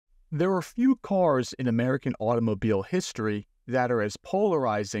There are few cars in American automobile history that are as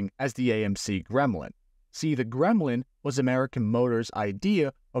polarizing as the AMC Gremlin. See, the Gremlin was American Motors'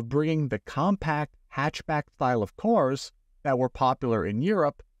 idea of bringing the compact hatchback style of cars that were popular in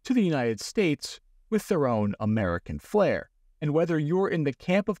Europe to the United States with their own American flair. And whether you're in the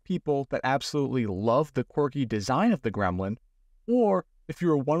camp of people that absolutely love the quirky design of the Gremlin, or if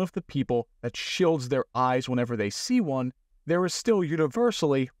you're one of the people that shields their eyes whenever they see one, there is still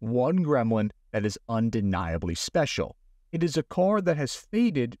universally one Gremlin that is undeniably special. It is a car that has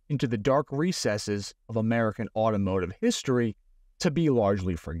faded into the dark recesses of American automotive history to be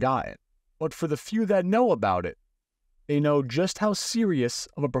largely forgotten. But for the few that know about it, they know just how serious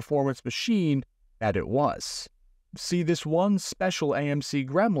of a performance machine that it was. See, this one special AMC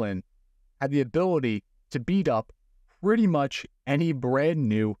Gremlin had the ability to beat up pretty much any brand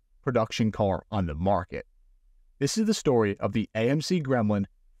new production car on the market. This is the story of the AMC Gremlin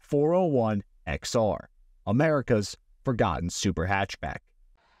 401 XR, America's forgotten super hatchback.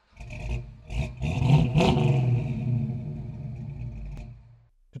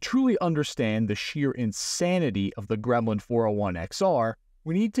 To truly understand the sheer insanity of the Gremlin 401 XR,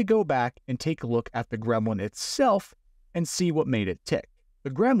 we need to go back and take a look at the Gremlin itself and see what made it tick. The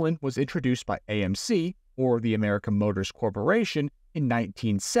Gremlin was introduced by AMC, or the American Motors Corporation, in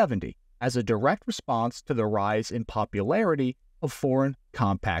 1970 as a direct response to the rise in popularity of foreign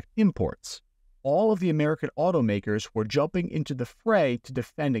compact imports. All of the American automakers were jumping into the fray to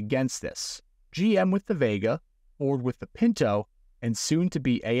defend against this. GM with the Vega, Ford with the Pinto, and soon to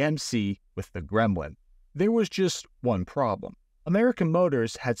be AMC with the Gremlin. There was just one problem. American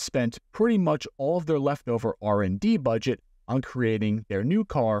Motors had spent pretty much all of their leftover R&D budget on creating their new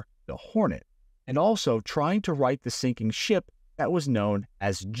car, the Hornet, and also trying to right the sinking ship that was known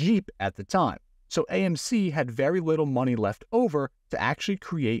as Jeep at the time. So AMC had very little money left over to actually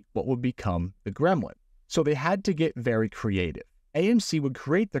create what would become the Gremlin. So they had to get very creative. AMC would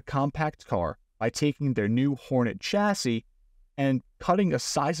create the compact car by taking their new Hornet chassis and cutting a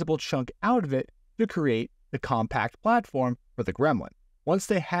sizable chunk out of it to create the compact platform for the Gremlin. Once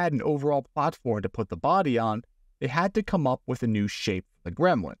they had an overall platform to put the body on, they had to come up with a new shape for the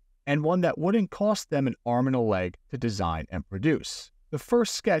Gremlin, and one that wouldn't cost them an arm and a leg to design and produce. The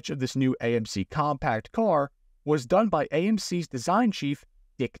first sketch of this new AMC compact car was done by AMC's design chief,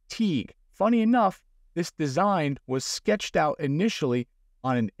 Dick Teague. Funny enough, this design was sketched out initially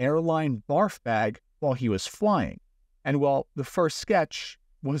on an airline barf bag while he was flying, and while the first sketch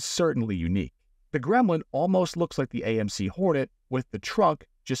was certainly unique. The Gremlin almost looks like the AMC Hornet, with the trunk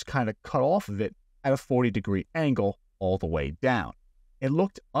just kind of cut off of it at a 40-degree angle all the way down. It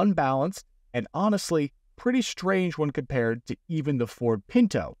looked unbalanced and honestly pretty strange when compared to even the Ford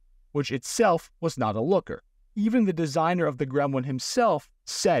Pinto, which itself was not a looker. Even the designer of the Gremlin himself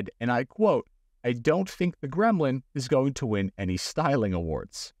said, and I quote, "I don't think the Gremlin is going to win any styling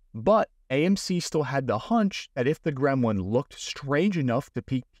awards." But AMC still had the hunch that if the Gremlin looked strange enough to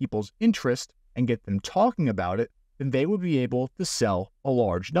pique people's interest and get them talking about it, then they would be able to sell a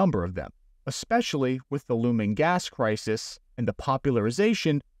large number of them, especially with the looming gas crisis and the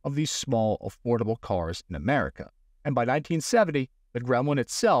popularization of these small, affordable cars in America. And by 1970, the Gremlin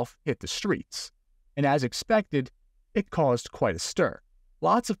itself hit the streets. And as expected, it caused quite a stir.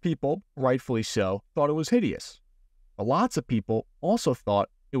 Lots of people, rightfully so, thought it was hideous. But lots of people also thought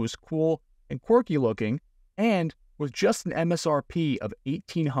it was cool and quirky looking, and with just an MSRP of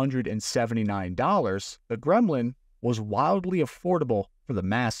 $1,879, the Gremlin was wildly affordable for the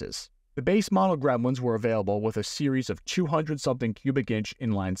masses. The base model Gremlins were available with a series of 200-something cubic inch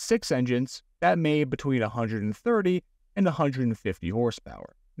inline six engines that made between 130 and 150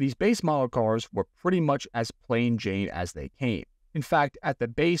 horsepower. These base model cars were pretty much as plain Jane as they came. In fact, at the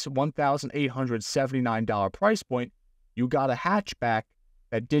base $1,879 price point, you got a hatchback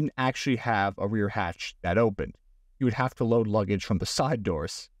that didn't actually have a rear hatch that opened. You would have to load luggage from the side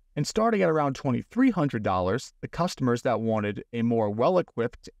doors. And starting at around $2,300, the customers that wanted a more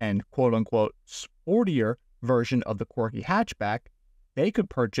well-equipped and quote-unquote sportier version of the quirky hatchback, they could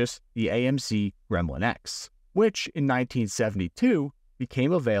purchase the AMC Gremlin X, which in 1972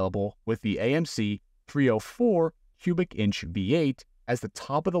 became available with the AMC 304 cubic inch V8 as the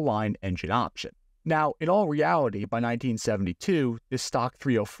top-of-the-line engine option. Now, in all reality, by 1972, this stock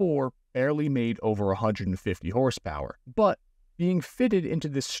 304 barely made over 150 horsepower, but being fitted into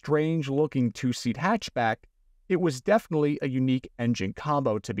this strange-looking two-seat hatchback, it was definitely a unique engine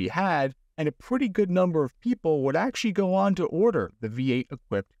combo to be had, and a pretty good number of people would actually go on to order the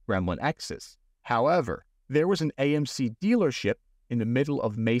V8-equipped Gremlin X's. However, there was an AMC dealership in the middle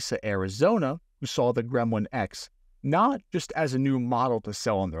of Mesa, Arizona, who saw the Gremlin X not just as a new model to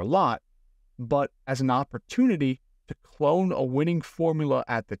sell on their lot, but as an opportunity to clone a winning formula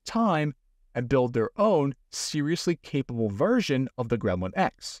at the time and build their own seriously capable version of the Gremlin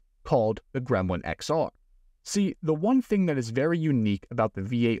X, called the Gremlin XR. See, the one thing that is very unique about the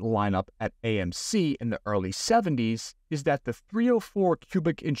V8 lineup at AMC in the early 70s is that the 304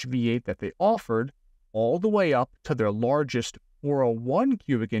 cubic inch V8 that they offered, all the way up to their largest 401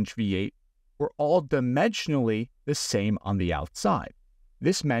 cubic inch V8, were all dimensionally the same on the outside.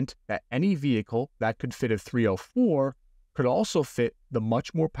 This meant that any vehicle that could fit a 304 could also fit the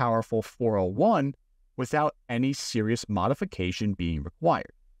much more powerful 401 without any serious modification being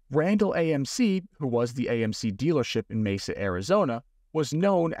required. Randall AMC, who was the AMC dealership in Mesa, Arizona, was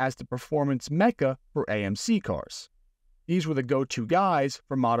known as the performance mecca for AMC cars. These were the go-to guys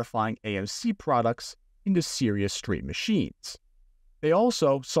for modifying AMC products into serious street machines. They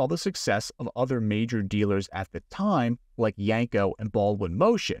also saw the success of other major dealers at the time, like Yanko and Baldwin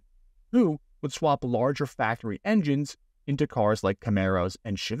Motion, who would swap larger factory engines into cars like Camaros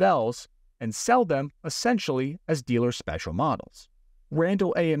and Chevelles and sell them essentially as dealer special models.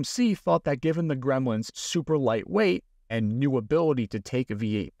 Randall AMC thought that given the Gremlin's super lightweight and new ability to take a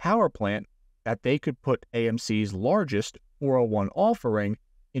V8 power plant, that they could put AMC's largest 401 offering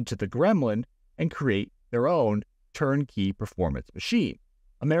into the Gremlin and create their own turnkey performance machine.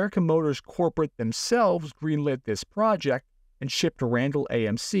 American Motors Corporate themselves greenlit this project and shipped Randall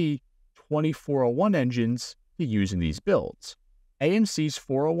AMC 20 401 engines to use in these builds. AMC's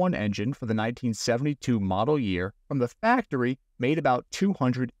 401 engine for the 1972 model year from the factory made about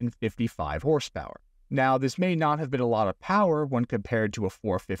 255 horsepower. Now, this may not have been a lot of power when compared to a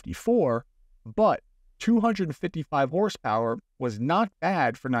 454, but 255 horsepower was not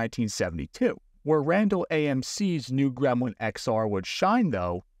bad for 1972. Where Randall AMC's new Gremlin XR would shine,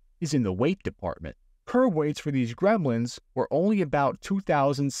 though, is in the weight department. Curb weights for these Gremlins were only about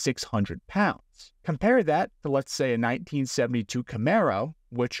 2,600 pounds. Compare that to, let's say, a 1972 Camaro,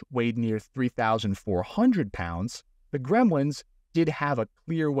 which weighed near 3,400 pounds. The Gremlins did have a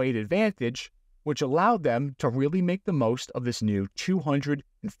clear weight advantage, which allowed them to really make the most of this new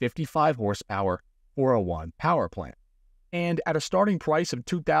 255 horsepower 401 power plant. And at a starting price of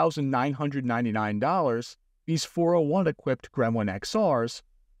 $2,999, these 401-equipped Gremlin XRs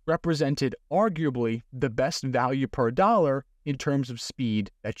represented arguably the best value per dollar in terms of speed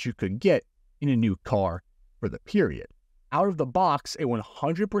that you could get in a new car for the period. Out of the box, a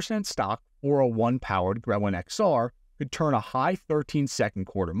 100% stock 401-powered Gremlin XR could turn a high 13-second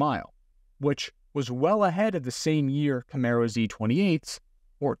quarter mile, which was well ahead of the same year Camaro Z28's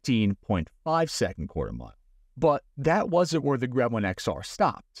 14.5-second quarter mile. But that wasn't where the Gremlin XR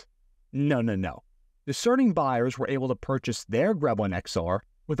stopped. No. Discerning buyers were able to purchase their Gremlin XR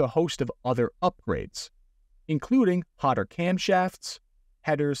with a host of other upgrades, including hotter camshafts,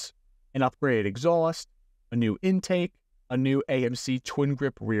 headers, an upgraded exhaust, a new intake, a new AMC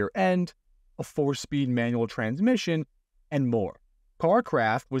twin-grip rear end, a 4-speed manual transmission, and more.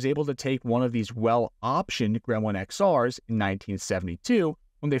 CarCraft was able to take one of these well-optioned Gremlin XRs in 1972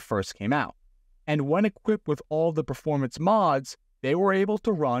 when they first came out. And when equipped with all the performance mods, they were able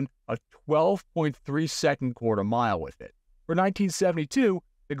to run a 12.3-second quarter mile with it. For 1972,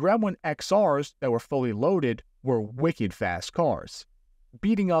 the Gremlin XRs that were fully loaded were wicked fast cars,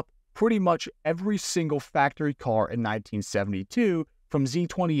 beating up pretty much every single factory car in 1972, from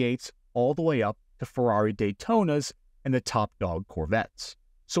Z28s all the way up to Ferrari Daytonas and the top dog Corvettes.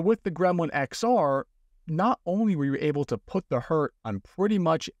 So with the Gremlin XR, not only were you able to put the hurt on pretty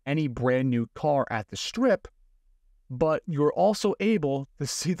much any brand new car at the strip, but you're also able to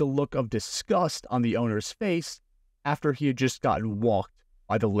see the look of disgust on the owner's face after he had just gotten walked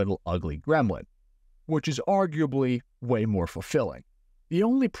by the little ugly Gremlin, which is arguably way more fulfilling. The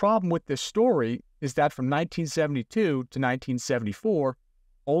only problem with this story is that from 1972 to 1974,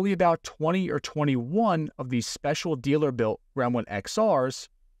 only about 20 or 21 of these special dealer-built Gremlin XRs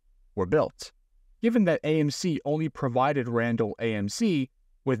were built, given that AMC only provided Randall AMC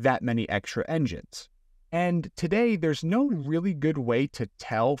with that many extra engines. And today, there's no really good way to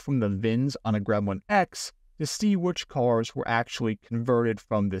tell from the VINs on a Gremlin X to see which cars were actually converted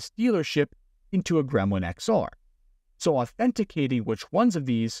from this dealership into a Gremlin XR. So authenticating which ones of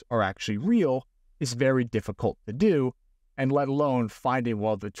these are actually real is very difficult to do, and let alone finding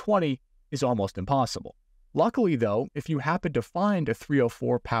one of the 20 is almost impossible. Luckily though, if you happen to find a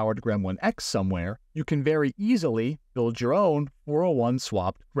 304-powered Gremlin X somewhere, you can very easily build your own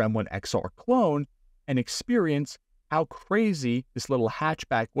 401-swapped Gremlin XR clone and experience how crazy this little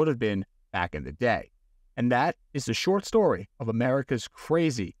hatchback would have been back in the day. And that is the short story of America's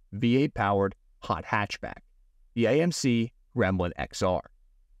crazy V8-powered hot hatchback. the AMC Gremlin XR.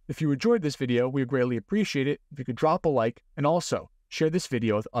 If you enjoyed this video, we would greatly appreciate it if you could drop a like and also share this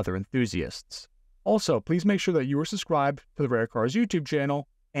video with other enthusiasts. Also, please make sure that you are subscribed to the Rare Cars YouTube channel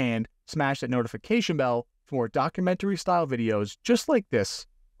and smash that notification bell for more documentary-style videos just like this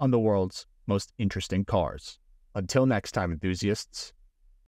on the world's most interesting cars. Until next time, enthusiasts.